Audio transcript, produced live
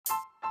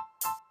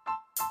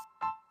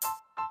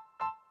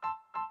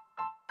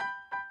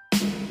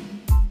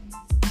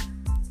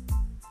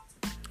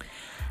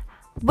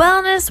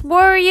Wellness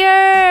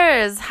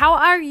warriors, how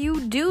are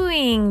you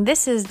doing?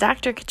 This is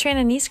Dr.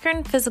 Katrina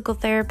Nieskern, physical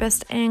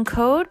therapist and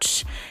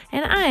coach,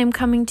 and I am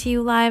coming to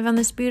you live on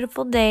this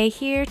beautiful day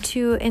here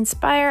to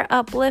inspire,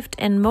 uplift,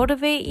 and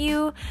motivate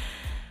you,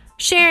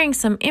 sharing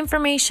some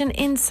information,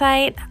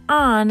 insight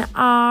on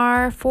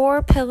our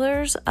 4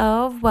 pillars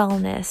of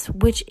wellness,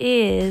 which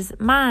is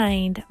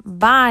mind,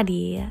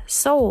 body,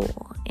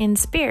 soul, and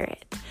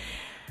spirit.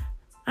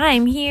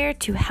 I'm here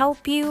to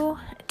help you,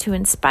 to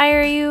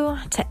inspire you,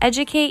 to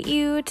educate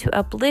you, to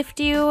uplift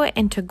you,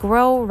 and to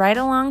grow right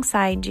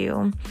alongside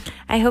you.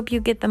 I hope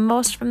you get the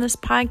most from this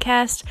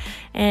podcast,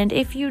 and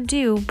if you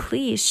do,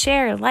 please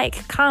share,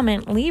 like,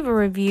 comment, leave a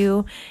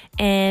review,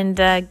 and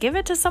give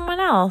it to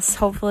someone else.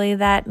 Hopefully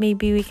that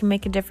maybe we can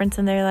make a difference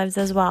in their lives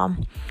as well.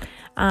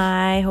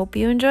 I hope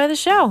you enjoy the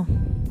show.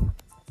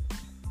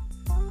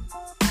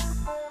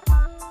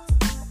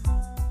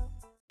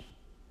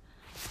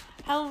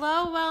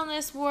 Hello,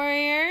 Wellness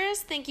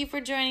Warriors. Thank you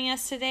for joining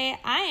us today.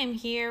 I am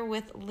here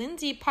with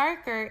Lindsay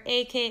Parker,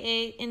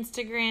 aka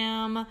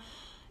Instagram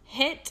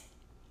Hit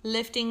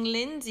Lifting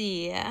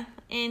Lindsay,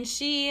 and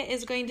she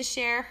is going to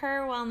share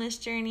her wellness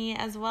journey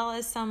as well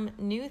as some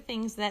new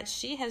things that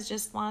she has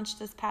just launched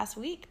this past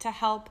week to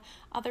help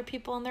other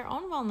people in their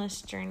own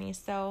wellness journey.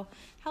 So,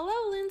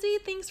 hello, Lindsay.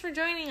 Thanks for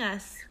joining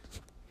us.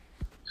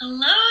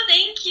 Hello.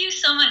 Thank you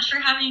so much for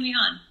having me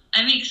on.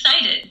 I'm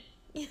excited.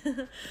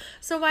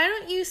 So why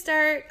don't you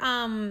start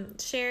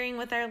sharing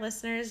with our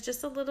listeners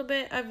just a little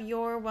bit of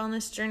your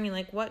wellness journey,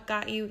 like what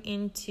got you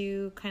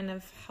into kind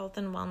of health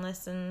and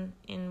wellness and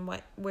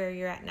where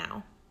you're at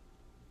now?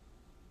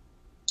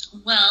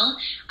 Well,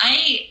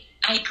 I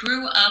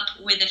grew up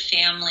with a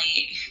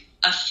family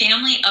of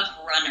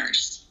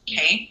runners,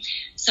 okay?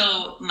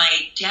 So my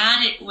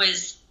dad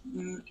was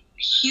a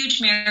huge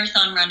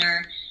marathon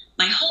runner.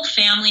 My whole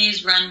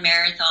family's run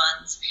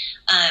marathons.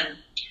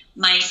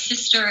 My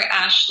sister,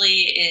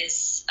 Ashley,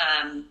 is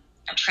a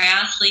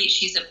triathlete.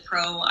 She's a pro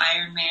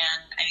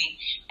Ironman. I mean,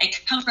 I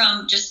come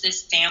from just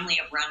this family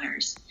of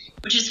runners,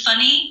 which is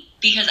funny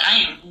because I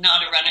am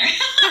not a runner.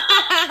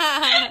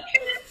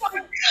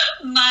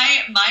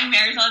 my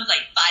marathon's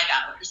like 5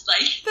 hours.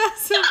 Like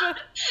that's so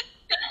funny.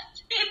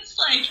 It's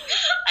like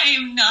I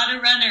am not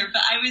a runner,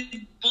 but I was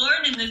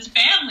born in this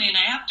family and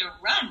I have to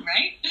run,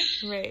 right?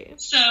 Right.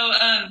 So,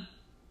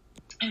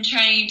 I'm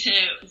trying to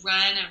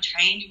run. I'm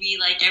trying to be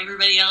like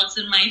everybody else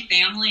in my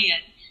family.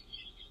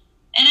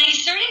 And I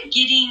started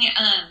getting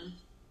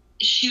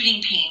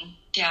shooting pain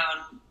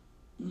down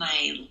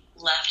my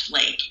left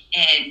leg.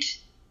 And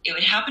it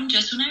would happen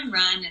just when I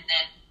run and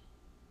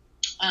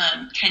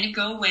then kind of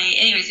go away.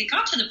 Anyways, it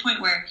got to the point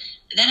where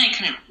then I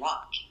couldn't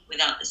walk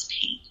without this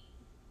pain.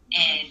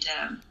 And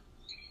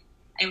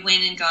I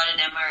went and got an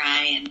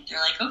MRI. And they're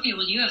like, okay,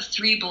 well, you have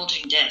 3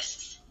 bulging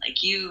discs.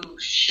 Like, you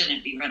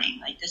shouldn't be running.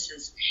 Like, this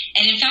is,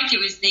 and in fact, it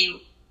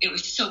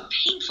was so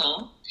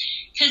painful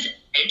because,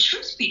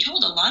 truth be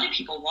told, a lot of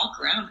people walk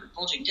around with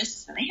bulging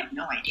discs and they have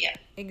no idea.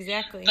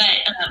 Exactly.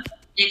 But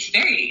it's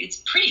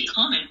pretty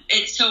common.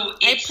 I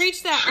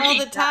preach that all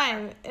the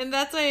time, and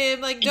that's why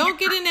I'm like, don't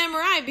get an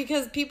MRI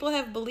because people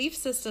have belief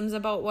systems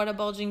about what a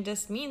bulging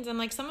disc means. I'm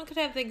like, someone could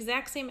have the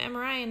exact same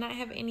MRI and not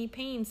have any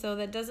pain, so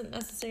that doesn't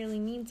necessarily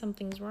mean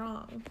something's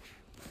wrong.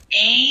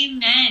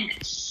 Amen.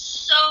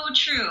 So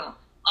true.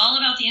 All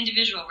about the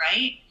individual,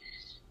 right?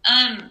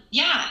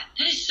 Yeah,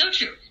 that is so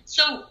true.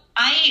 So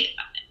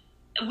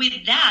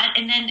with that,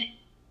 and then,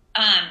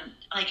 I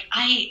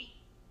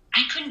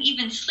couldn't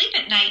even sleep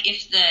at night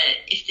if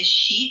the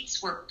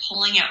sheets were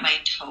pulling at my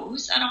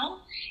toes at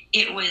all.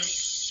 It was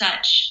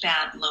such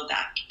bad low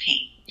back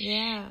pain.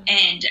 Yeah.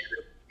 And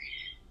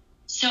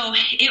so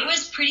it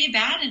was pretty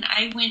bad, and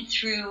I went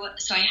through,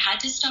 so I had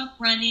to stop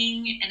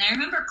running, and I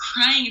remember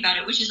crying about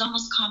it, which is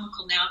almost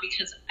comical now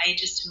because I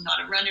just am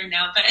not a runner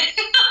now, but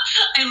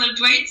I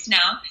lift weights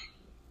now.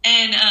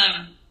 And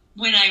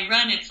when I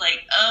run, it's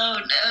like, oh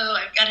no,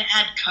 I've got to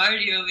add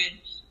cardio in.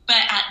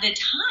 But at the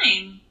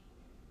time,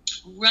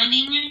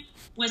 running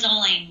was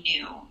all I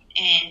knew.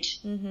 And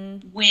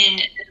when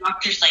the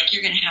doctor's like,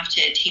 you're going to have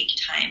to take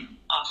time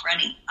off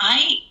running,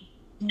 I,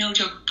 no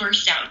joke,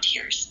 burst out in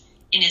tears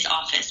in his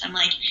office. I'm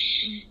like,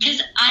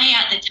 because I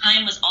at the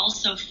time was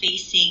also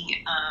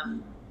facing, I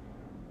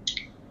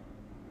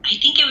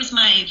think it was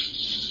my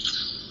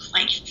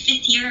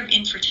 5th year of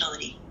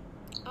infertility.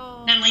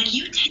 Oh. And I'm like,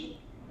 you take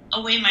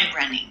away my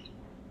running.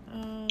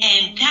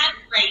 And that's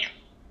like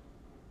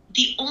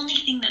the only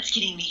thing that's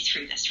getting me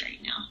through this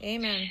right now.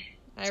 Amen.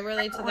 I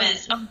relate to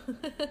that.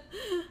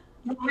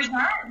 What was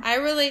that? I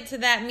relate to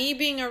that. Me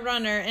being a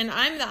runner, and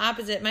I'm the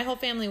opposite. My whole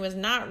family was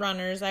not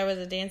runners. I was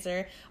a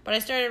dancer, but I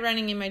started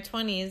running in my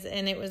 20s,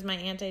 and it was my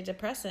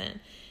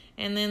antidepressant.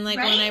 And then, like,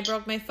 when I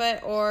broke my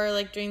foot, or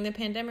like during the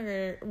pandemic,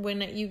 or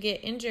when you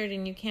get injured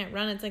and you can't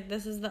run, it's like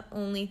this is the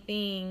only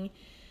thing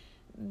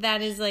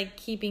that is like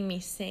keeping me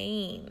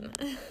sane.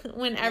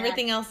 When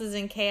everything else is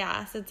in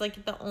chaos, it's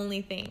like the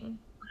only thing.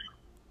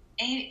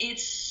 And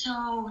it's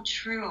so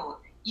true.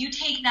 You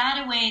take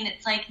that away, and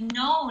it's like,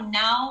 no,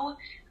 now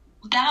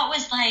that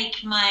was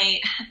like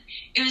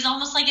it was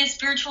almost like a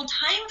spiritual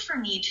time for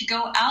me to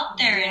go out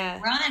there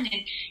and run,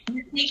 and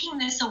you're taking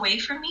this away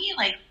from me.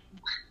 Like,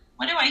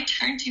 what do I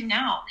turn to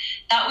now?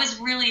 That was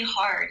really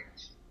hard.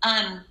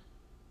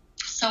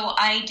 So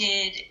I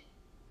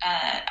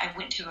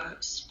went to a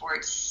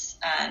sports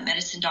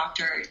medicine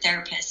doctor,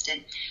 therapist,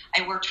 and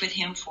I worked with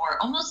him for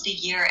almost a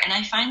year. And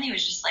I finally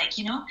was just like,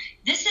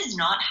 this is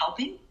not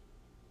helping.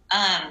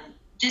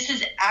 This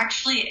is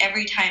actually,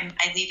 every time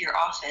I leave your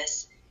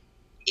office,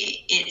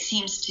 it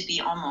seems to be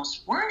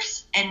almost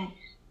worse. And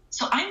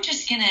so I'm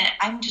just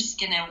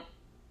gonna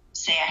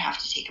say I have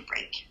to take a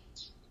break.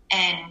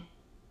 And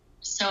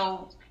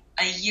so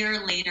a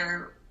year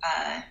later,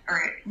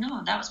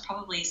 that was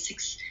probably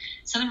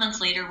 7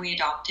 months later, we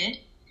adopted.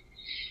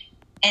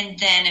 And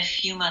then a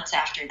few months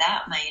after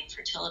that, my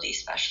infertility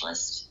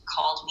specialist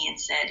called me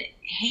and said,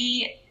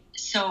 hey,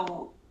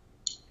 so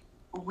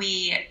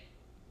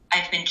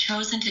I've been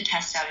chosen to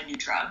test out a new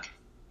drug.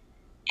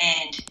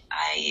 And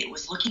I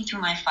was looking through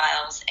my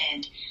files,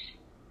 and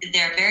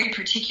they're very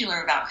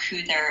particular about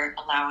who they're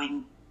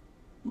allowing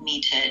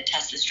me to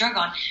test this drug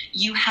on.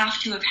 You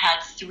have to have had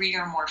 3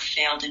 or more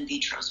failed in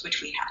vitros,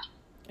 which we had.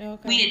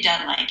 Okay. We had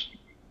done like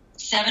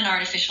 7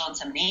 artificial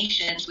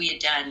inseminations. We had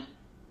done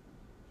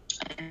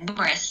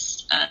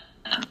numerous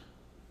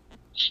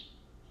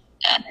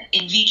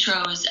in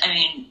vitros. I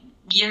mean,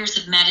 years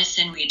of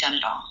medicine. We had done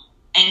it all.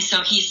 And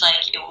so he's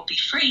like, it will be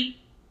free.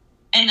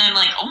 And I'm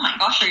like, oh my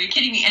gosh, are you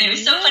kidding me? And it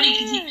was so funny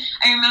because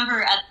I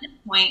remember at this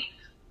point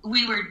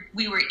we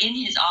were in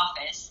his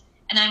office,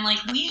 and I'm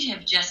like, we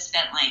have just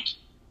spent like,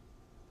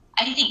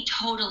 I think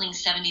totaling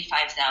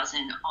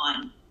 $75,000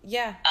 on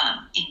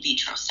in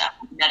vitro stuff,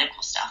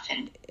 medical stuff,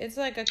 and it's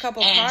like a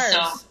couple cars.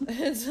 So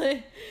it's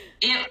like,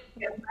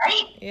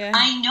 right? Yeah,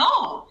 I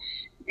know.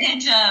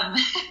 And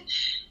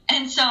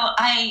so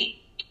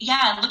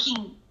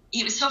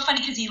it was so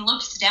funny because he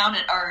looks down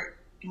at our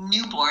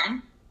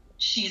newborn.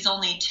 She's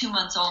only 2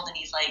 months old, and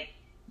he's like,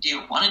 do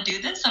you want to do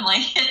this? I'm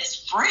like,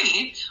 it's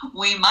free.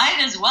 We might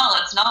as well.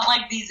 It's not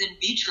like these in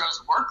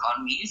vitros work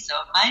on me, so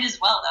might as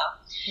well, though.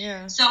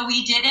 Yeah. So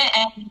we did it,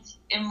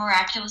 and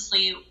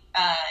miraculously,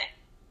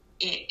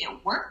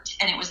 it worked.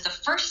 And it was the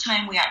first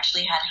time we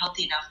actually had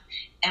healthy enough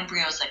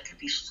embryos that could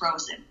be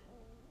frozen.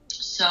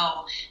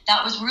 So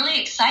that was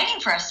really exciting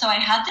for us. So I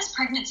had this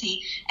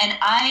pregnancy, and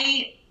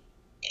I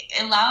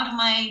allowed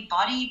my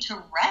body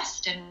to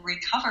rest and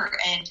recover.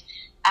 And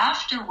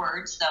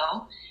afterwards,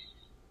 though,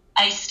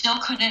 I still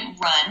couldn't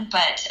run,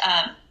 but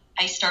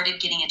I started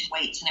getting into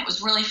weights. And it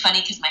was really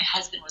funny because my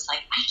husband was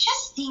like, I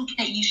just think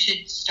that you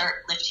should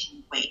start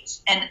lifting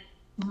weights. And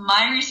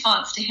my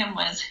response to him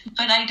was,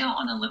 but I don't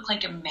want to look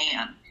like a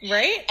man.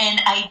 Right?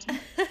 And I know,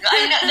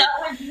 that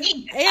was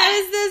me. It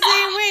was the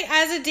same way.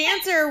 As a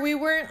dancer, we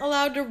weren't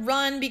allowed to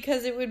run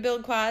because it would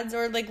build quads,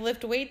 or like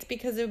lift weights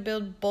because it would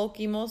build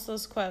bulky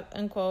muscles, quote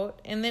unquote.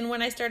 And then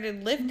when I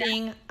started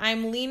lifting,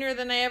 I'm leaner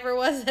than I ever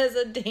was as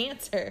a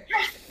dancer.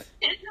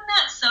 Isn't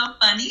that so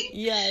funny?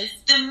 Yes.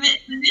 The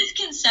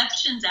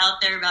misconceptions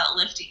out there about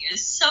lifting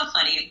is so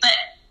funny. But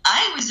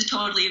I was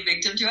totally a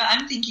victim to it.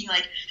 I'm thinking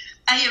like,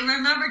 I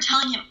remember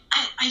telling him,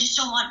 I just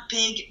don't want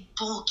big,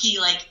 bulky,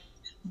 like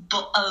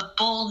a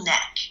bull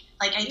neck.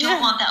 Like, I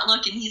don't want that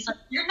look. And he's like,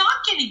 you're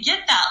not going to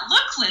get that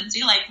look,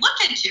 Lindsay. Like,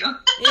 look at you.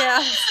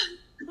 Yeah.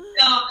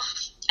 So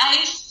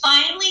I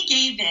finally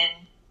gave in,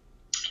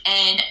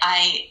 and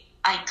I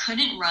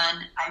couldn't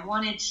run. I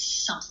wanted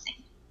something.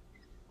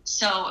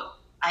 So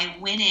I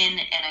went in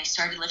and I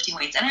started lifting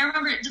weights. And I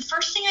remember the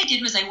first thing I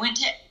did was I went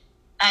to,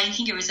 I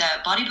think it was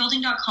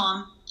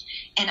bodybuilding.com,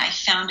 and I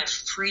found a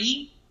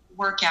free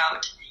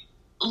workout.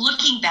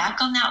 Looking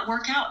back on that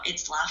workout,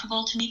 it's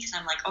laughable to me because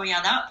I'm like, oh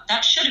yeah,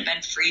 that should have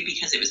been free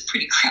because it was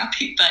pretty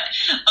crappy, but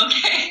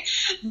okay.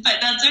 But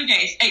that's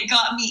okay. It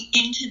got me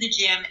into the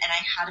gym, and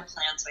I had a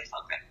plan, so I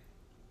felt good.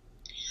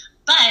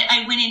 But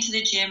I went into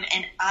the gym,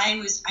 and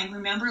I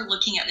remember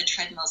looking at the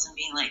treadmills and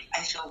being like,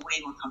 I feel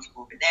way more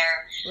comfortable over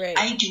there. Right.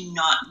 I do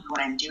not know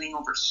what I'm doing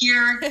over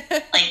here.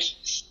 Like,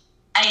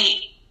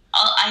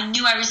 I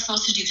knew I was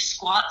supposed to do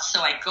squats, so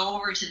I go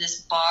over to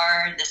this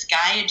bar. This guy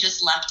had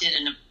just left it,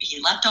 and he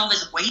left all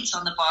his weights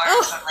on the bar.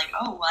 Oh. So I'm like,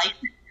 oh, well,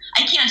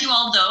 I can't do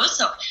all those.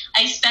 So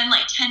I spend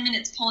like 10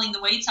 minutes pulling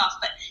the weights off.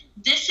 But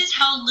this is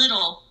how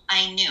little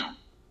I knew.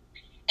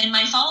 And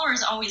my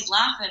followers always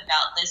laugh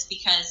about this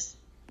because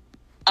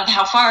of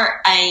how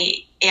far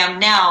I am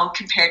now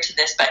compared to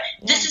this. But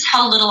this is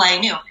how little I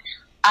knew.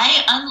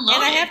 I unloaded.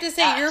 And I have to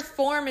say, your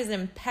form is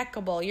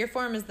impeccable. Your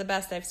form is the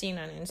best I've seen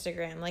on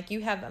Instagram. Like, you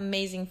have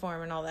amazing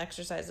form and all the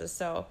exercises.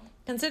 So,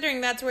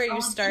 considering that's where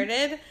you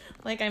started,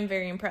 like, I'm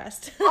very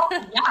impressed. Oh,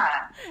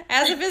 yeah.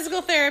 As a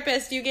physical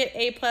therapist, you get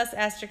A+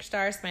 asterisk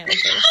star smiley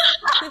face.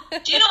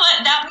 Do you know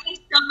what? That means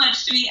so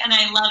much to me, and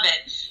I love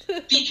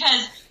it.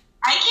 Because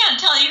I can't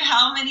tell you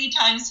how many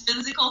times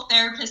physical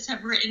therapists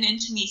have written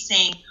into me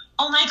saying,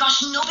 oh my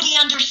gosh, nobody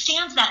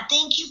understands that.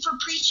 Thank you for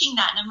preaching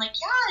that. And I'm like,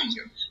 yeah,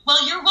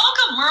 you're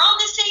welcome. We're on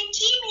the same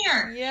team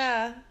here.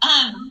 Yeah.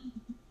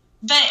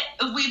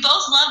 But we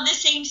both love the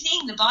same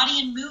thing, the body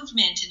and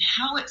movement and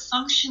how it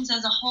functions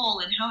as a whole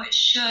and how it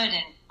should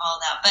and all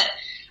that. But,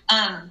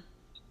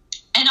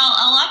 and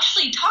I'll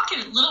actually talk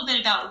a little bit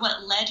about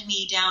what led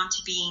me down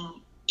to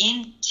being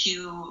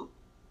into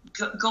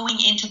going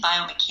into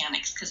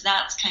biomechanics, because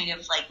that's kind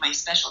of like my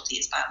specialty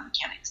is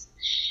biomechanics,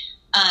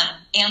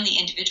 and the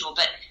individual.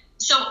 But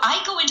so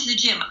I go into the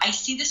gym, I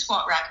see the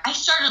squat rack, I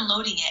start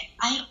unloading it.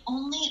 I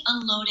only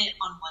unload it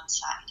on one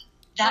side.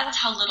 That's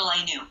how little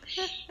I knew.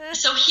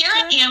 So here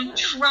I am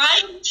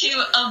trying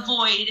to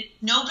avoid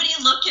nobody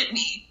look at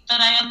me,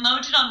 but I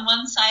unloaded on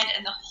one side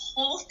and the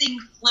whole thing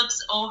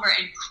flips over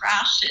and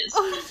crashes.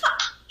 And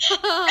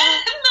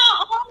the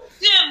whole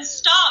gym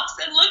stops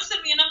and looks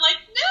at me, and I'm like,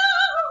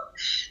 no,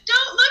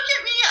 don't look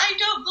at me. I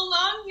don't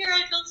belong here.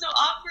 I feel so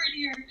awkward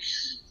here.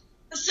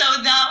 So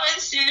that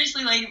was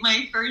seriously like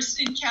my first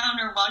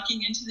encounter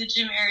walking into the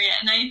gym area.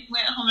 And I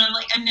went home and I'm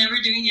like, I'm never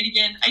doing it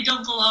again. I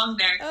don't belong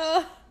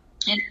there.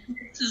 And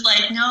this is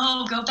like,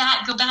 no, go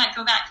back, go back,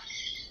 go back.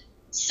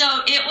 So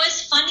it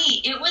was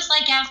funny. It was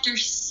like after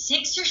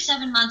 6 or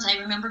 7 months, I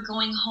remember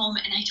going home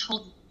and I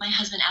told my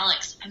husband,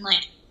 Alex, I'm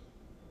like,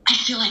 I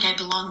feel like I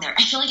belong there.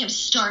 I feel like I'm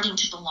starting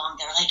to belong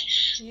there.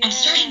 Like I'm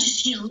starting to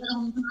see a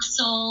little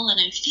muscle and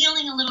I'm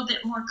feeling a little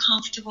bit more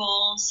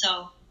comfortable.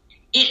 So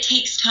it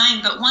takes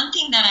time. But one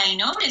thing that I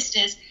noticed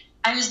is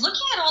I was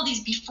looking at all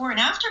these before and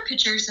after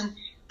pictures, and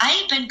I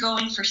had been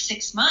going for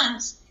 6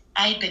 months.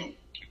 I had been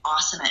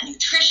awesome at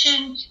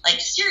nutrition, like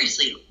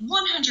seriously,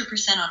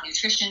 100% on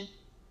nutrition,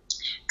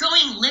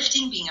 going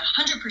lifting, being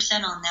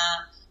 100% on that.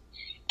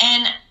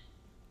 And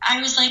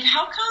I was like,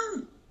 how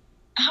come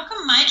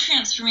my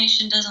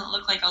transformation doesn't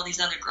look like all these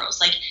other girls?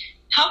 Like,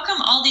 how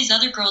come all these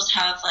other girls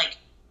have like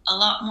a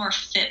lot more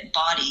fit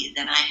body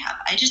than I have?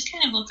 I just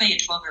kind of look like a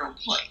 12-year-old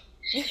boy.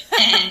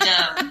 And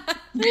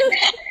I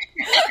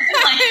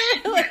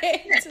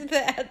relate to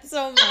that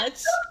so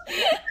much.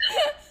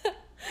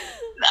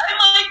 I'm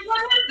like,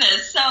 what is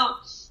this? So,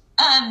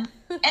 and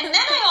then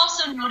I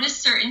also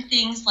noticed certain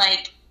things,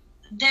 like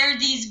there are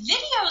these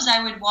videos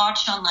I would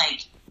watch on,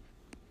 like,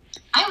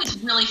 I was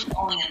really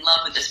falling in love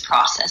with this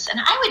process, and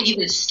I would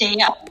even stay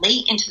up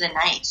late into the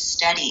night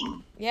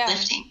studying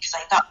lifting, because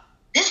I thought,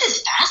 this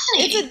is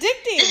fascinating. It's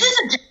addicting. This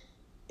is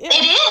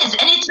It is,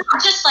 and it's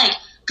not just like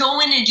go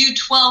in and do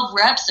 12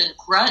 reps and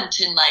grunt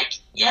and like,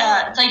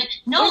 it's like,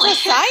 no. There's a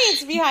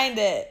science behind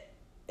it.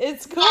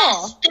 It's cool.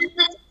 Yes, there's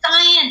a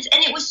science,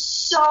 and it was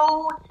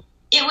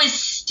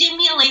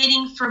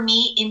stimulating for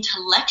me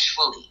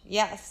intellectually.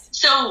 Yes.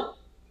 So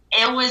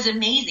it was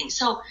amazing.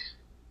 So,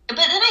 but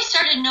then I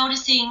started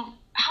noticing,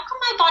 how come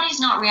my body's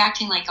not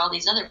reacting like all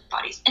these other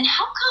bodies? And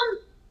how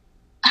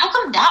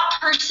come that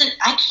person,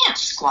 I can't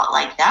squat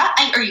like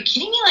that? Are you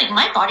kidding me? Like,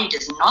 my body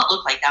does not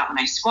look like that when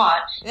I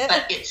squat,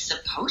 but it's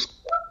supposed to.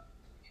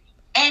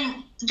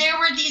 And there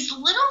were these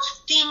little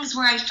things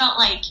where I felt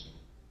like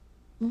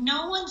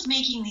no one's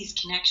making these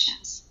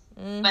connections,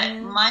 but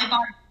my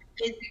body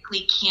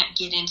physically can't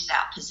get into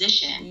that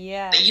position.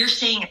 Yeah. But you're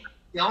saying if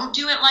I don't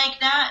do it like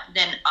that,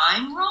 then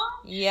I'm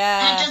wrong?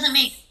 Yeah. That doesn't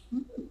make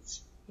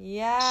sense.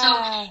 Yeah.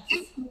 So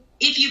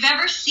if you've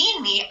ever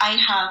seen me, I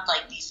have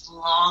like these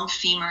long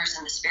femurs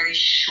and this very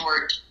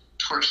short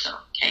torso.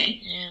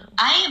 Okay. Yeah.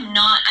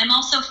 I'm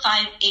also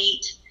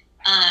 5'8".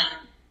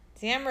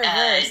 See, I'm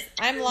reversed.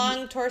 I'm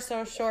long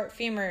torso, short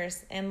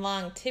femurs, and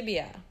long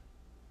tibia.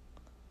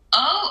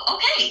 Oh,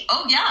 okay.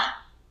 Oh, yeah.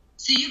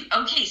 So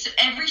so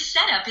every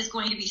setup is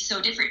going to be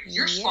so different.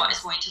 Your squat is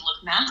going to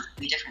look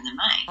massively different than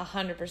mine.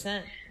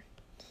 100%.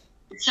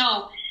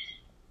 So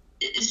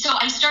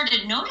I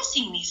started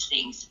noticing these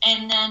things,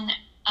 and then,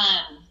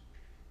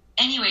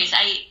 anyways,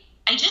 I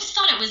just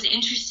thought it was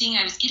interesting.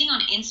 I was getting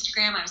on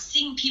Instagram. I was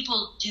seeing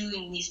people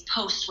doing these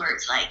posts where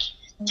it's like,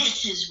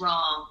 this is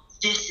wrong,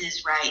 this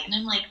is right. And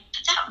I'm like,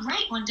 but that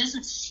right one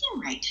doesn't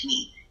seem right to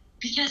me,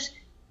 because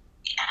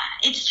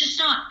it's just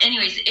not.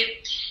 Anyways,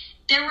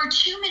 there were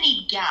too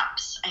many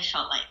gaps, I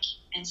felt like.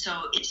 And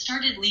so it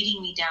started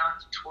leading me down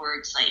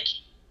towards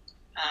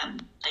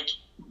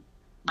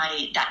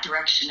that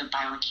direction of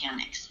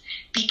biomechanics,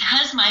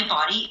 because my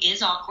body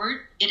is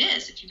awkward. It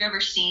is. If you've ever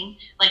seen,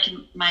 like,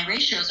 my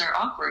ratios are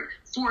awkward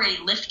for a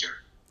lifter,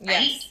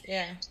 right? Yes,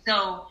 yeah.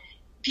 So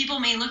people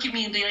may look at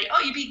me and be like,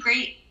 oh, you'd be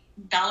great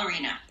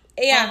ballerina.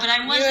 Yeah, but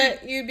I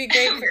wasn't. You'd be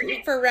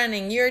great for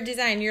running. You're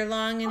designed. You're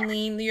long and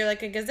lean. You're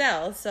like a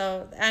gazelle.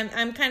 So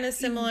I'm kind of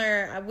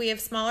similar. We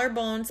have smaller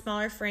bones,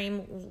 smaller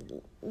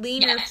frame,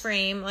 leaner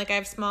frame. Like, I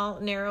have small,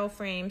 narrow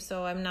frame,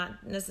 so I'm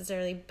not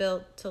necessarily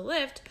built to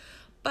lift.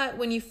 But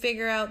when you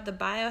figure out the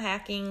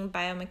biohacking,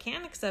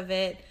 biomechanics of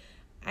it,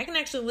 I can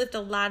actually lift a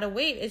lot of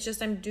weight. It's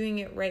just I'm doing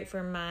it right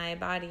for my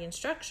body and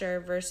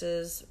structure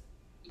versus...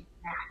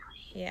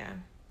 Exactly. Yeah.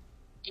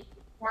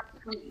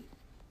 Exactly.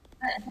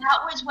 That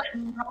was what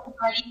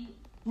nobody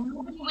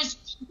was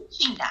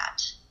teaching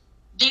that.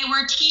 They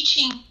were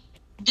teaching,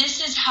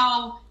 this is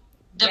how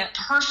the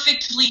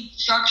perfectly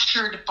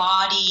structured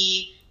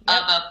body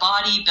of a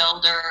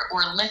bodybuilder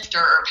or lifter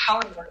or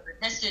power lifter,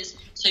 this is,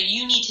 so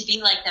you need to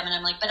be like them. And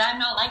I'm like, but I'm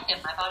not like them.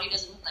 My body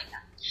doesn't look like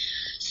that.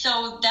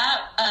 So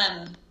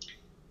that,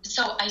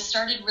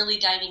 started really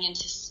diving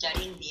into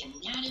studying the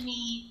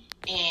anatomy,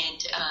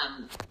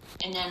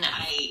 and then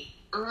I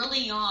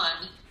early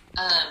on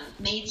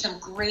made some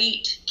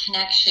great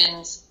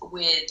connections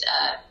with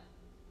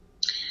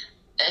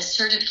a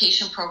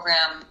certification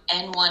program,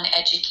 N1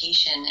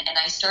 Education, and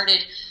I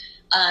started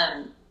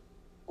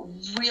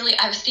really,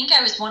 I think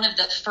I was one of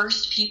the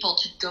first people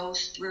to go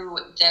through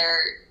their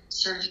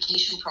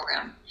certification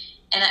program.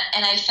 And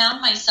I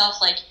found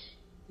myself like,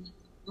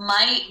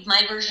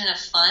 my version of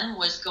fun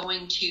was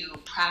going to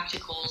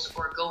practicals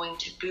or going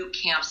to boot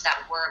camps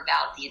that were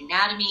about the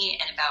anatomy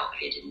and about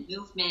hidden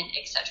movement,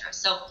 etc.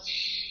 So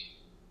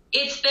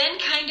it's been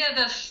kind of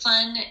a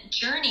fun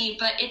journey,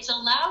 but it's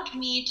allowed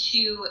me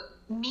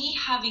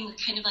having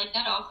kind of like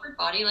that awkward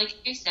body, like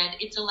I said,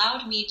 it's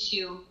allowed me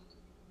to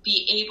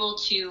be able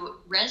to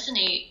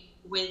resonate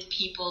with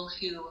people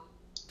who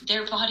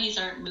their bodies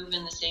aren't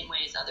moving the same way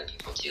as other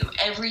people do.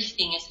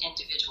 Everything is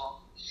individual.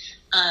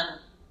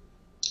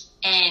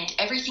 And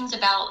everything's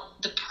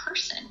about the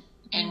person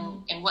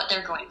and what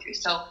they're going through.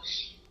 So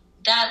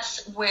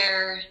that's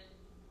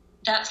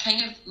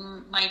kind of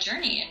my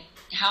journey and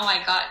how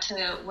I got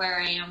to where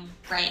I am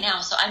right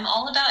now. So I'm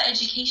all about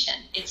education.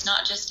 It's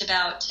not just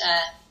about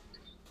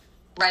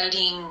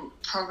writing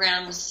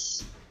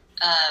programs.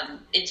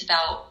 It's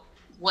about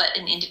what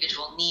an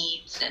individual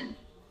needs. And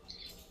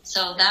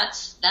so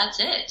that's it.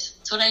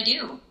 That's what I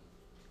do.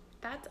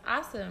 That's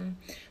awesome.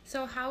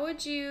 So how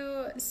would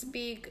you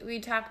speak, we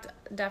talked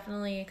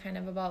definitely kind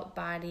of about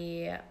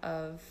body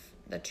of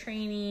the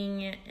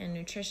training and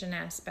nutrition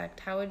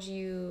aspect. How would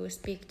you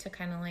speak to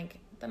kind of like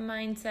the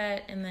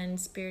mindset and then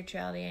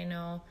spirituality? I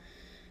know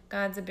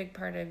God's a big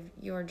part of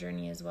your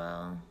journey as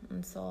well,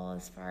 and soul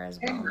as far as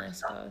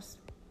wellness goes.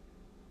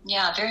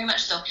 Yeah, very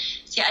much so.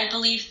 See, I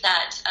believe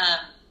that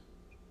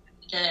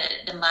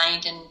the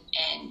mind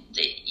and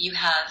you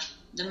have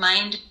the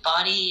mind,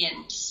 body,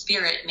 and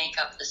spirit make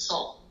up the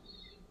soul.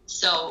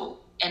 So,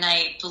 and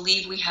I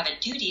believe we have a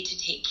duty to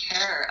take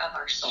care of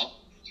our soul.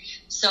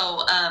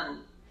 So,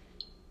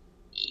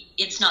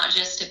 it's not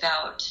just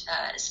about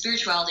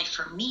spirituality.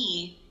 For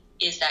me,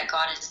 is that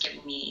God has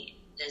given me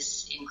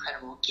this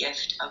incredible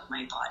gift of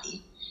my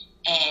body,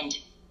 and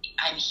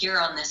I'm here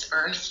on this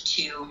earth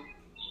to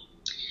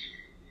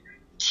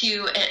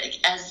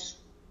as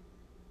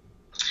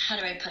how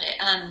do I put it?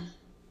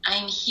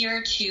 I'm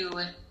here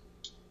to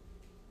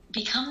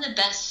become the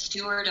best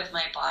steward of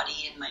my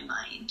body and my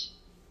mind.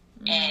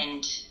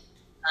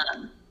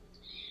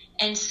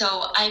 And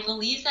so I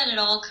believe that it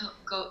all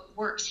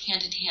works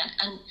hand in hand.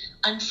 And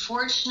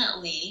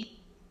unfortunately,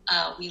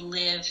 we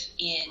live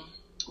in,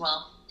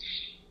 well,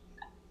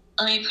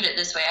 let me put it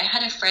this way. I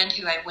had a friend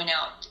who I went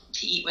out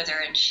to eat with her,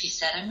 and she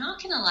said, I'm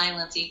not going to lie,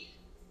 Lindsay,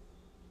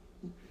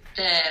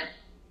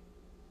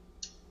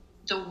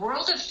 the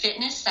world of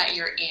fitness that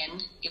you're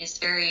in is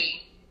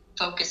very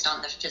focused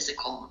on the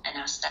physical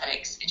and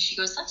aesthetics. And she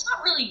goes, that's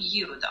not really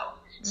you, though.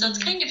 So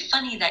it's kind of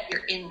funny that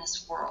you're in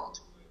this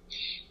world.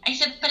 I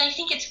said, but I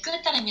think it's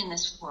good that I'm in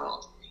this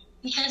world,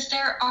 because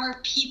there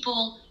are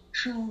people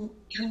who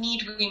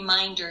need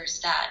reminders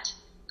that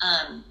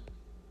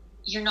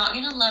you're not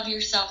going to love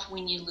yourself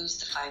when you lose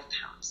the 5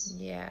 pounds.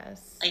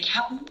 Yes. Like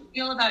how you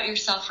feel about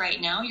yourself right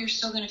now, you're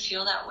still going to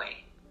feel that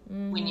way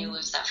when you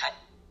lose that 5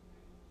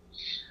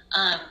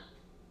 pounds.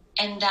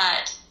 And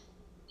that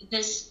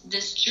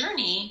this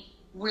journey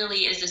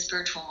really is a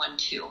spiritual one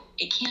too.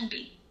 It can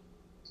be.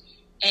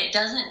 It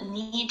doesn't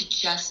need to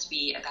just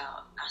be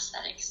about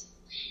aesthetics.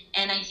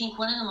 And I think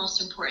one of the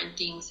most important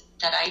things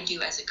that I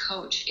do as a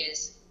coach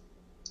is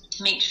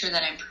to make sure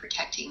that I'm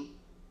protecting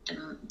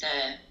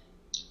the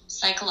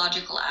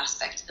psychological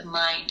aspect, the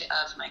mind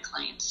of my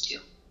clients too.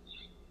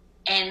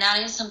 And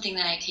that is something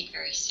that I take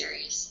very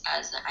serious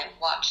as I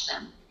watch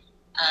them.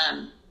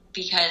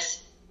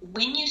 Because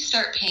when you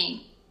start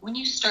paying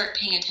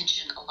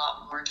attention a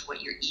lot more to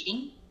what you're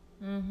eating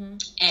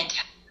and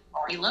how your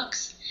body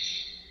looks,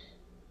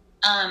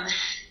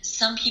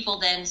 some people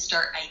then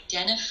start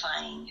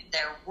identifying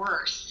their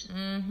worth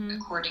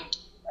according to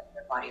what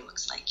their body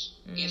looks like.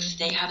 If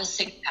they have a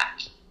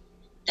six-pack,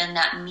 then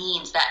that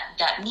means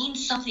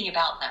something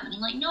about them. And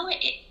I'm like, no,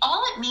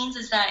 all it means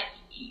is that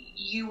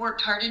you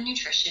worked hard in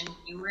nutrition,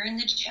 you were in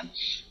the gym,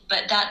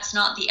 but that's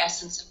not the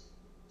essence of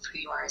who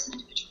you are as an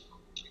individual.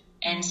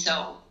 And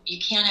so you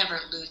can't ever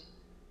lose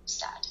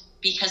that,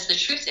 because the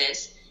truth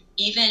is,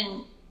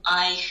 even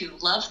I who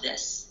love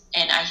this,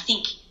 and I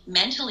think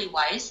mentally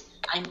wise,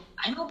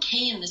 I'm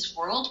okay in this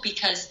world,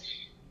 because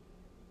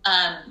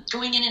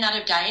going in and out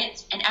of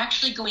diets and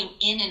actually going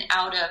in and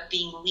out of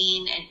being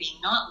lean and being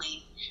not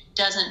lean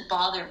doesn't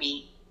bother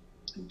me,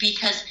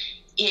 because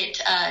it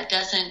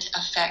doesn't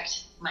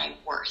affect my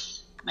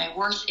worth. My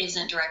worth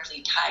isn't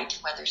directly tied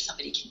to whether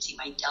somebody can see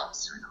my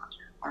delts or not,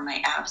 or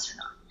my abs or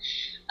not.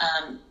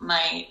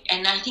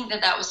 And I think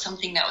that was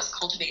something that was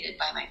cultivated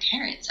by my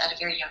parents at a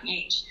very young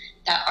age,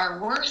 that our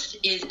worth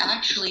is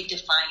actually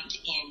defined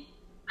in,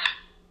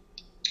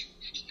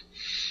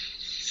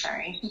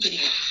 sorry, I'm getting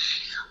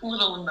a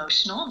little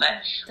emotional,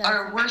 but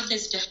our worth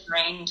is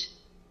defined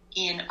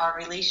in our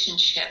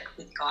relationship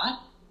with God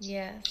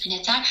Yes. And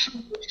it's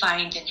actually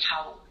defined in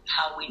how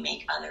we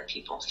make other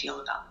people feel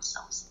about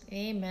themselves.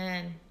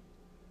 Amen.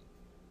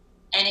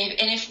 And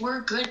if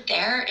we're good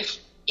there,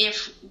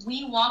 if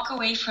we walk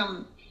away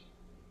from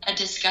a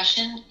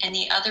discussion and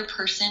the other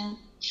person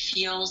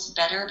feels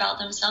better about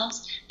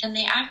themselves, then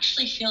they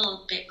actually feel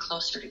a bit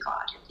closer to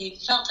God. They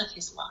felt of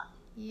his love.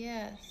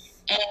 Yes.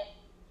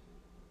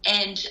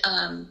 And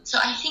so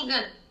I think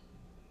that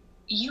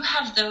you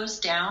have those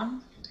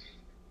down,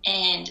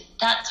 and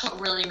that's what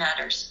really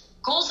matters.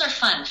 Goals are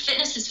fun.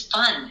 Fitness is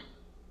fun.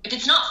 If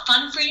it's not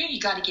fun for you,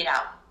 you got to get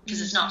out, because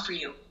it's not for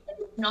you.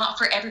 It's not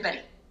for everybody.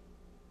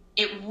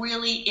 It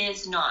really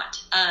is not.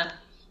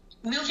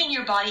 Moving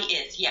your body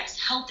is, yes,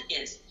 health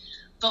is.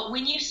 But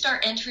when you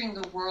start entering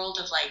the world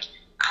of like,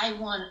 I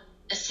want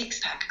a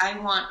six-pack, I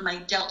want my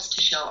delts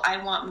to show, I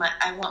want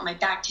my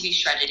back to be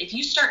shredded. If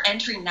you start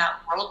entering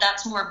that world,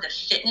 that's more of the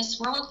fitness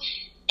world.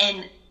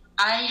 And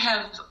I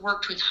have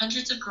worked with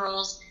hundreds of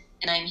girls,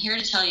 and I'm here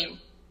to tell you,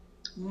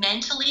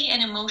 mentally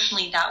and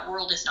emotionally, that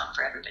world is not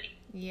for everybody.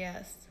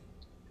 Yes.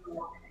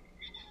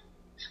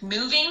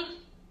 Moving,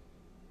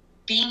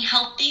 being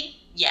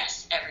healthy,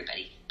 yes,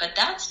 everybody. But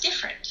that's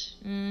different.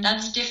 Mm-hmm.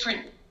 That's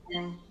different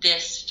in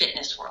this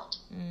fitness world.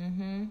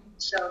 Mm-hmm.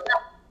 So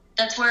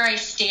that's where I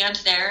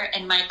stand there,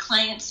 and my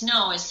clients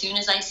know as soon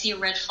as I see a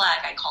red flag,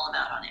 I call them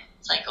out on it.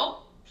 It's like,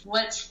 oh,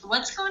 what's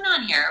going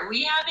on here?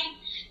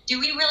 Do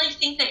we really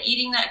think that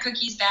eating that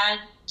cookie is bad?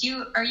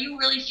 Are you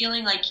really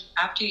feeling like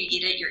after you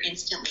eat it, you're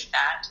instantly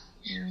fat?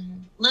 Mm-hmm.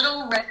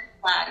 Little red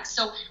flags.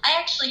 So I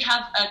actually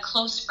have a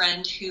close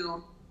friend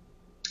who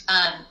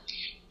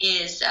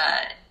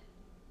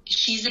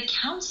she's a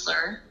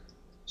counselor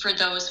for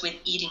those with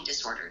eating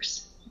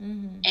disorders.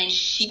 Mm-hmm. And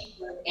she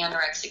was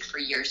anorexic for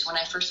years. When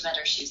I first met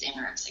her, she was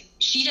anorexic.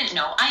 She didn't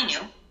know. I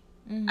knew.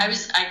 Mm-hmm.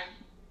 I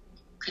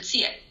could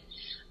see it.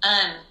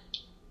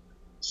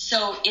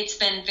 So it's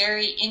been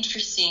very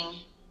interesting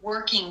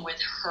working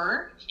with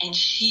her, and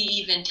she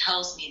even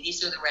tells me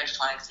these are the red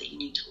flags that you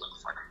need to look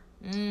for.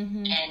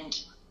 Mm-hmm. And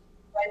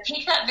I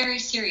take that very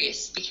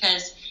serious,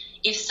 because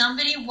if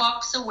somebody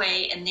walks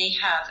away and they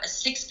have a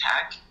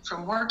six-pack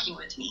from working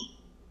with me,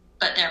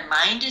 but their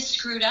mind is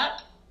screwed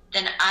up,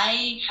 then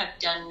I have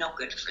done no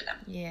good for them.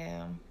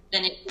 Yeah.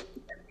 Then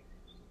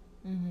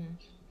mm-hmm.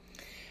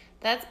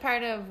 That's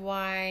part of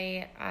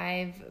why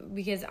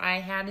because I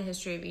had a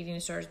history of eating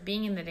disorders,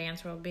 being in the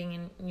dance world, being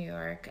in New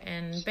York,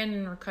 and been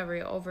in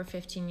recovery over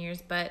 15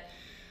 years, but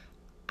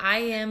I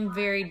am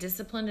very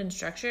disciplined and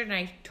structured, and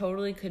I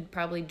totally could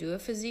probably do a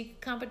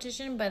physique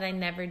competition, but I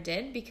never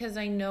did, because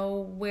I know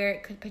where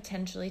it could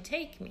potentially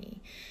take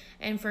me.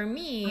 And for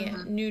me,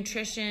 mm-hmm.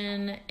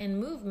 nutrition and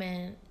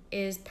movement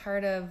is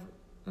part of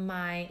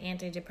my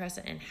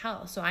antidepressant and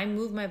health. So I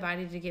move my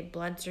body to get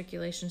blood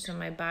circulation so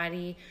my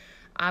body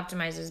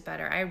optimizes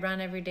better. I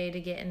run every day to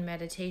get in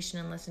meditation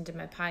and listen to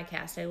my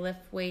podcast. I lift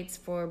weights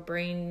for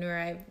brain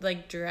derived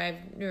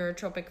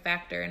neurotropic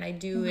factor, and I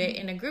do mm-hmm. it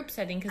in a group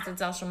setting because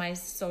it's also my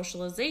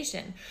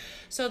socialization.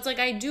 So it's like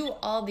I do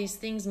all these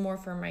things more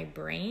for my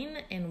brain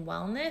and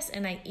wellness,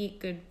 and I eat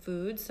good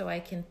food so I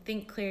can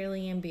think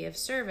clearly and be of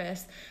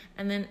service.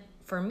 And then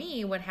for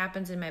me, what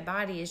happens in my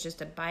body is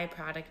just a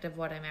byproduct of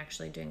what I'm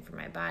actually doing for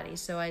my body.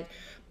 So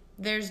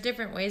there's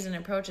different ways and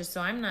approaches.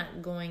 So I'm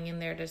not going in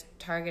there to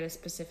target a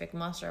specific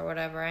muscle or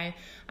whatever.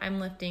 I'm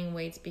lifting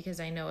weights because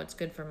I know it's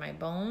good for my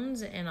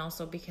bones, and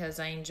also because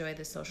I enjoy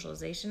the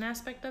socialization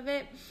aspect of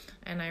it.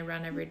 And I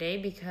run every day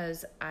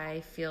because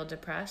I feel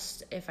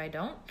depressed if I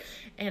don't.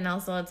 And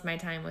also it's my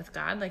time with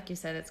God. Like you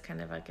said, it's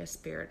kind of like a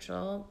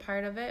spiritual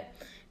part of it.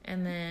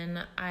 And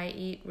then I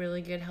eat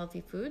really good,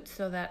 healthy food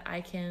so that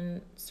I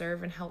can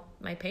serve and help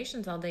my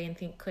patients all day and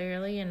think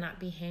clearly and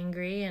not be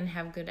hangry and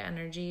have good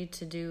energy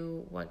to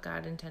do what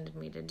God intended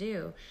me to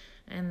do.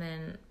 And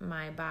then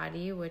my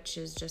body, which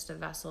is just a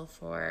vessel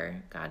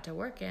for God to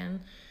work in,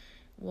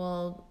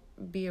 will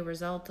be a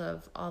result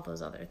of all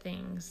those other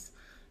things.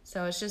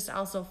 So it's just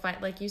also,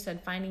 like you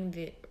said, finding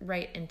the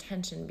right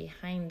intention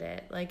behind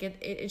it. Like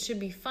it should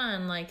be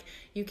fun. Like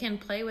you can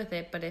play with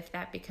it, but if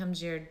that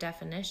becomes your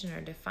definition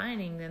or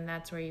defining, then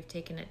that's where you've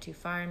taken it too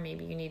far, and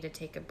maybe you need to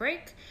take a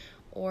break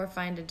or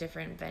find a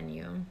different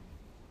venue.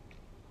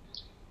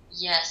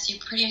 Yes, you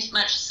pretty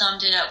much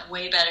summed it up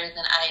way better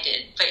than I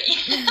did. But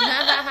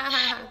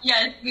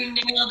yes, you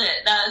nailed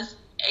it. That was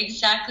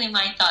exactly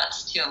my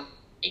thoughts too.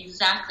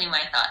 Exactly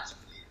my thoughts.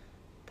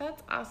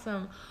 That's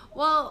awesome.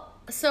 Well,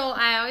 so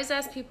I always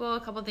ask people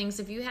a couple things.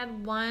 If you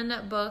had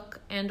one book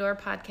and or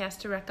podcast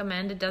to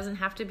recommend, it doesn't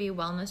have to be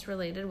wellness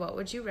related, what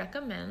would you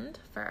recommend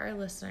for our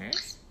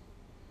listeners?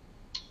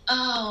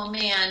 Oh,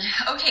 man.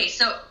 Okay,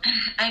 so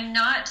I'm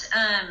not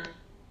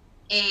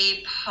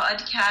a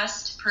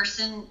podcast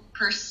person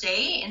per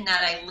se, in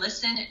that I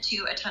listen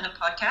to a ton of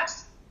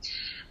podcasts.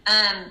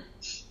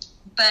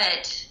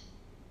 But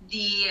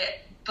the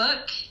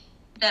book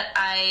that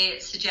I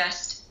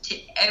suggest to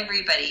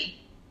everybody,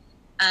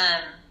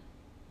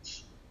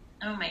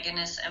 oh my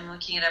goodness, I'm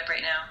looking it up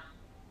right now.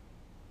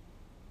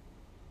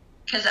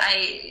 Because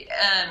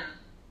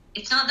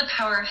it's not The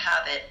Power of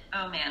Habit.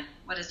 Oh man,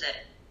 what is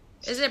it?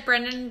 Is it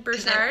Brendan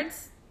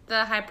Burchard's,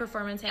 The High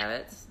Performance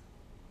Habits?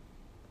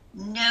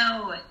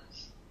 No.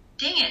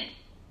 Dang it.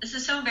 This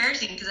is so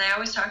embarrassing because I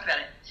always talk about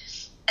it.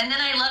 And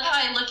then I love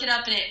how I look it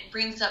up and it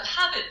brings up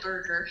Habit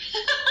Burger.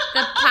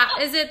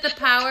 Is it the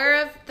power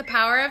of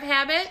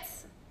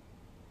habits?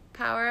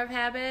 Power of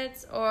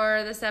Habits,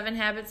 or the 7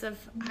 Habits of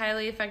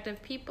Highly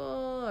Effective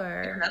People,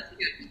 or that's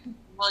good.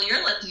 Well,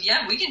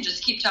 we can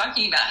just keep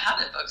talking about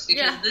habit books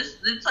because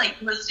it's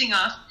like listing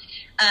off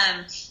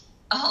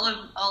all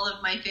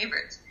of my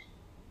favorites.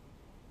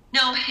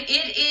 No,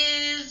 it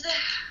is.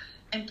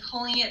 I'm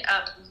pulling it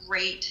up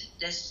right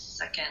this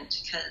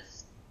second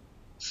because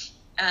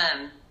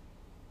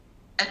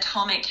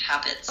Atomic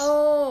Habits.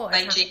 Oh,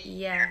 by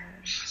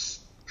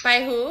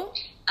By who?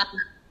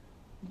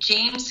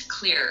 James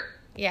Clear.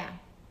 Yeah.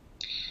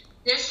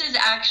 This is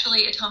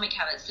actually Atomic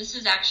Habits. This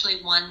is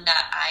actually one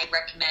that I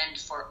recommend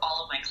for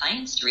all of my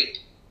clients to read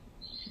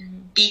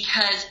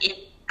because it's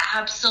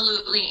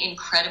absolutely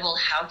incredible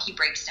how he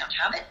breaks down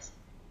habits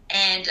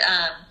and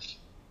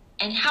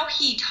how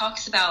he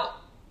talks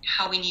about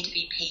how we need to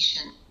be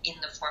patient in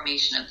the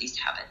formation of these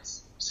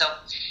habits. So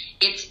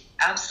it's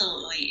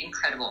absolutely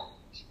incredible.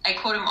 I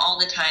quote him all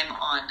the time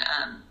on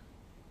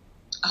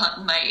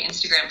my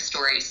Instagram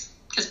stories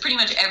because pretty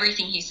much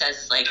everything he says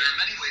is like,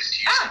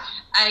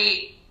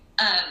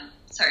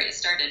 sorry, it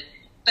started,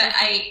 but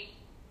I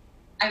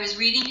was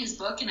reading his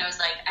book and I was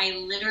like, I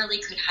literally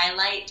could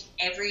highlight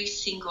every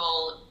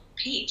single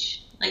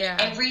page. Like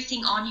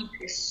everything on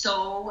here is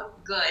so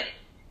good.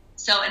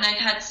 So, and I've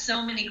had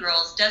so many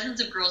girls,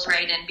 dozens of girls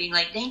write in being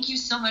like, thank you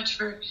so much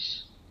for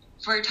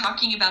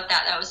talking about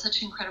that. That was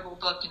such an incredible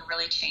book and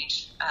really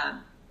changed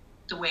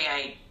the way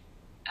I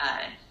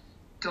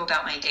go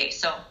about my day.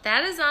 So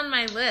that is on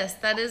my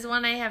list. That is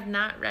one I have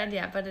not read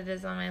yet, but it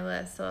is on my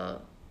list.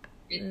 So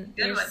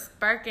you're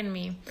sparking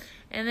me.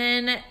 And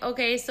then,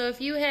 okay, so if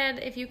you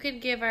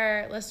could give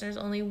our listeners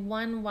only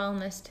one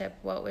wellness tip,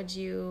 what would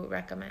you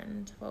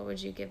recommend? What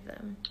would you give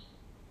them?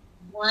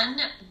 One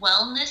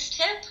wellness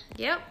tip?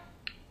 Yep.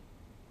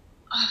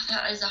 Oh,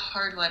 that is a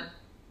hard one.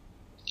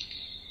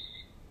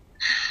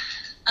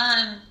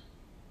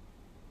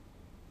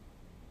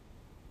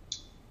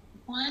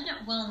 One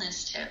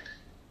wellness tip.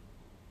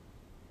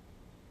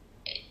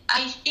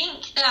 I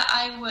think that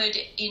I would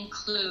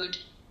include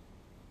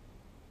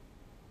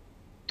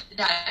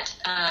that.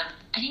 I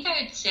think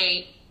I would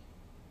say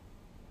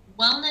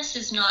wellness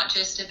is not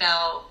just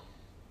about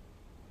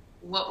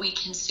what we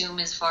consume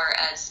as far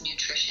as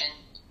nutrition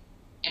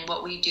and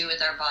what we do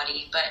with our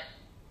body, but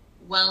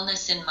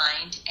wellness in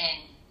mind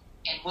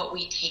and what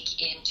we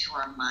take into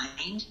our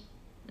mind.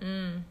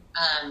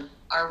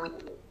 Are we,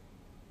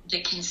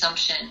 the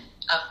consumption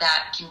of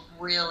that can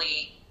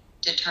really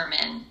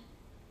determine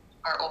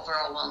our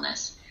overall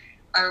wellness.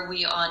 Are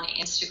we on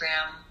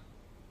Instagram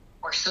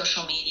or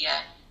social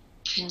media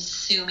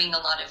consuming a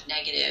lot of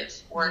negative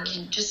or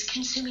just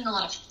consuming a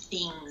lot of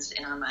things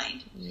in our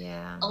mind?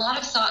 Yeah. A lot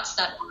of thoughts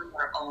that aren't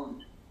our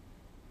own.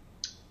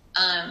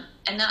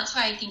 And that's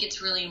why I think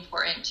it's really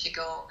important to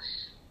go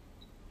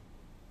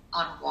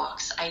on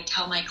walks. I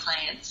tell my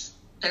clients,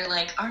 they're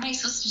like, aren't I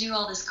supposed to do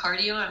all this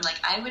cardio? I'm like,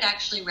 I would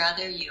actually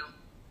rather you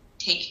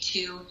take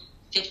 2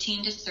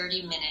 15 to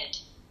 30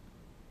 minute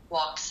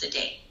walks a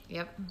day.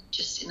 Yep.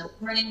 Just in the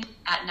morning,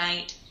 at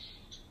night.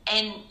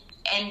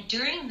 And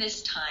during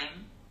this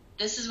time,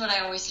 this is what I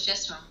always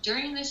suggest to them.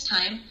 During this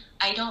time,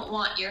 I don't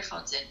want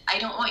earphones in. I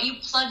don't want you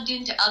plugged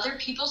into other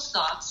people's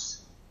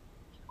thoughts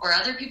or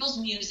other people's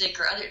music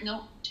or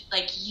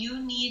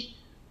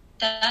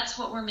that's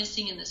what we're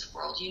missing in this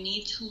world. You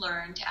need to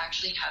learn to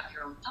actually have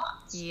your own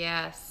thoughts.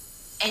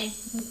 Yes.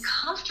 And be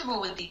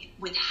comfortable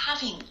with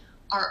having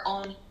our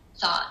own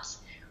thoughts,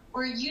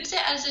 or use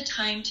it as a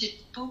time to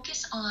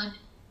focus on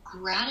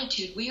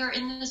gratitude. We are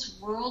in this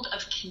world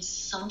of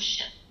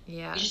consumption.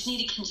 Yeah. We just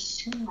need to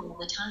consume all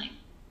the time.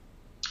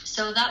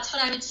 So that's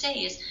what I would say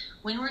is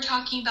when we're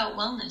talking about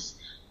wellness,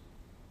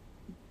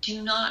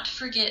 do not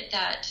forget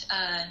that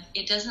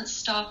it doesn't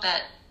stop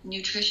at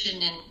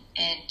nutrition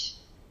and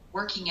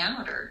working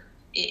out, or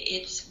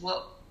it's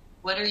what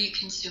are you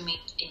consuming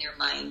in your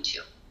mind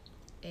too.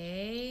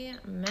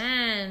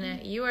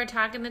 Amen. You are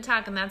talking the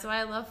talk, and that's why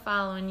I love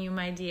following you,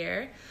 my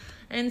dear.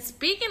 And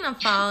speaking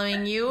of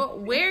following you,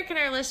 where can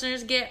our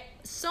listeners get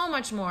so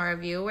much more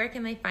of you? Where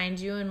can they find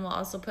you? And we'll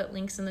also put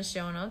links in the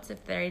show notes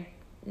if they're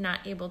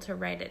not able to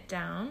write it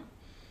down.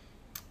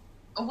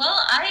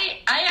 Well,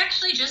 I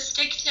actually just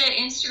stick to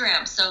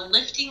Instagram. So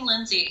Lifting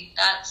Lindsay,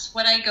 that's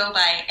what I go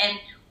by. And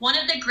one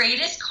of the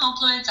greatest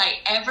compliments I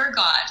ever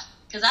got,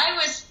 because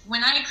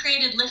when I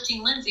created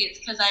Lifting Lindsay, it's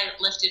because I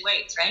lifted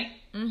weights, right?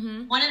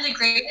 Mm-hmm. One of the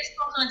greatest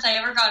compliments I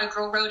ever got, a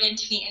girl wrote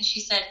into me and she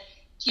said,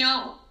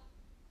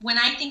 when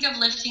I think of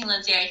Lifting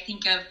Lindsay, I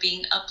think of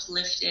being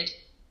uplifted.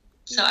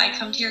 So I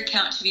come to your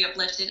account to be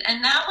uplifted.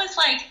 And that was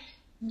like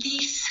the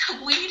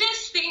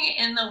sweetest thing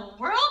in the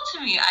world to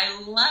me. I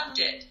loved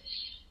it.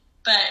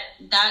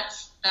 But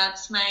that's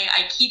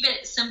I keep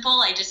it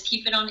simple. I just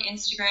keep it on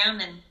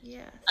Instagram.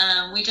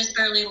 And we just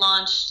barely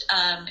launched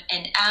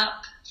an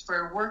app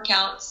for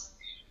workouts.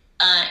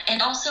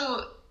 And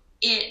also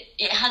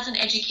it has an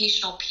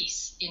educational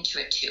piece into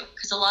it too,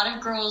 because a lot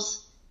of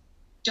girls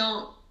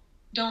don't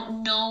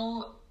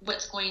know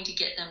what's going to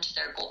get them to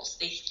their goals.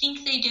 They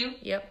think they do.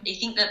 Yep. They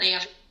think that they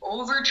have to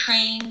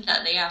overtrain,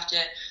 that they have to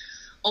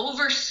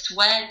over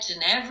sweat,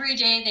 and every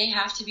day they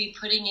have to be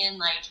putting in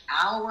like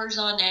hours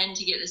on end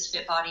to get this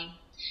fit body.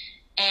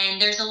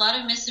 And there's a lot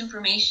of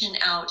misinformation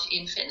out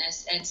in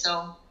fitness. And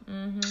so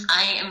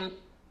I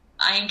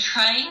am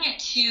trying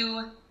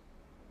to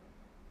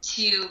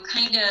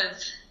kind of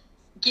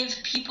give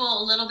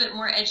people a little bit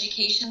more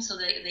education so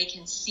that they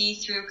can see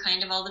through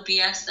kind of all the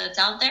BS that's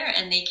out there,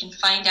 and they can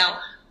find out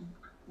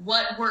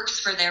what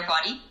works for their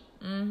body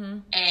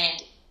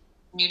and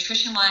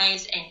nutrition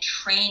wise and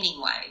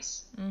training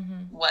wise,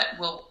 what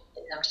will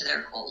get them to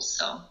their goals.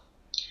 So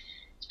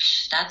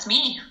that's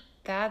me.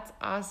 That's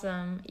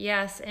awesome.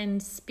 Yes.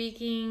 And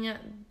speaking,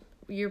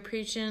 you're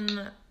preaching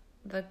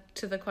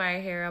to the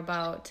choir here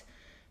about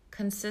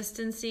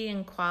consistency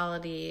and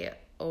quality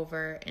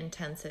over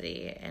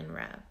intensity and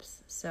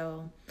reps.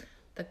 So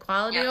the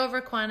quality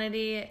over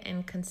quantity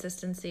and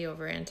consistency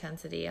over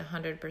intensity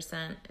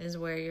 100% is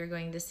where you're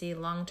going to see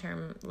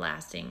long-term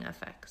lasting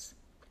effects.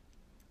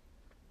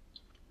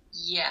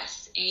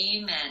 Yes.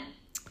 Amen.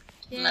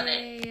 Yay. Love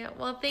it.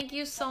 Well, thank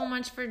you so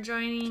much for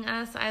joining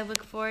us. I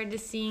look forward to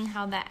seeing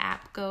how that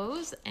app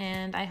goes,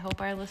 and I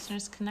hope our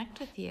listeners connect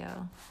with you.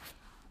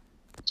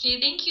 Okay,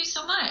 thank you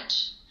so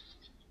much.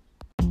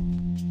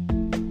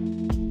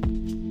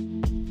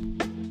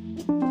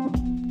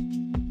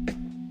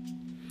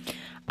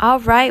 All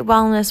right,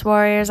 Wellness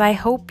Warriors, I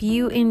hope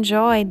you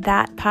enjoyed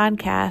that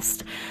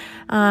podcast.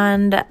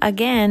 And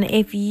again,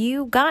 if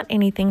you got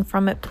anything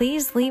from it,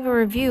 please leave a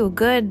review.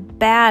 Good,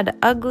 bad,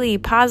 ugly,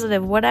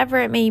 positive, whatever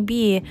it may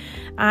be.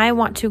 I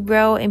want to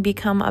grow and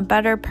become a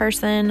better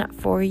person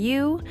for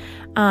you,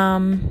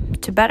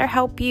 to better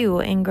help you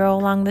and grow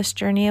along this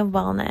journey of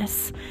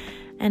wellness.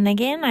 And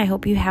again, I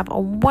hope you have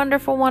a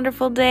wonderful,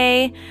 wonderful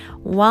day.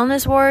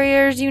 Wellness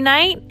Warriors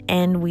unite,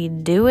 and we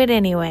do it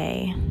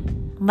anyway.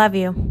 Love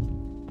you.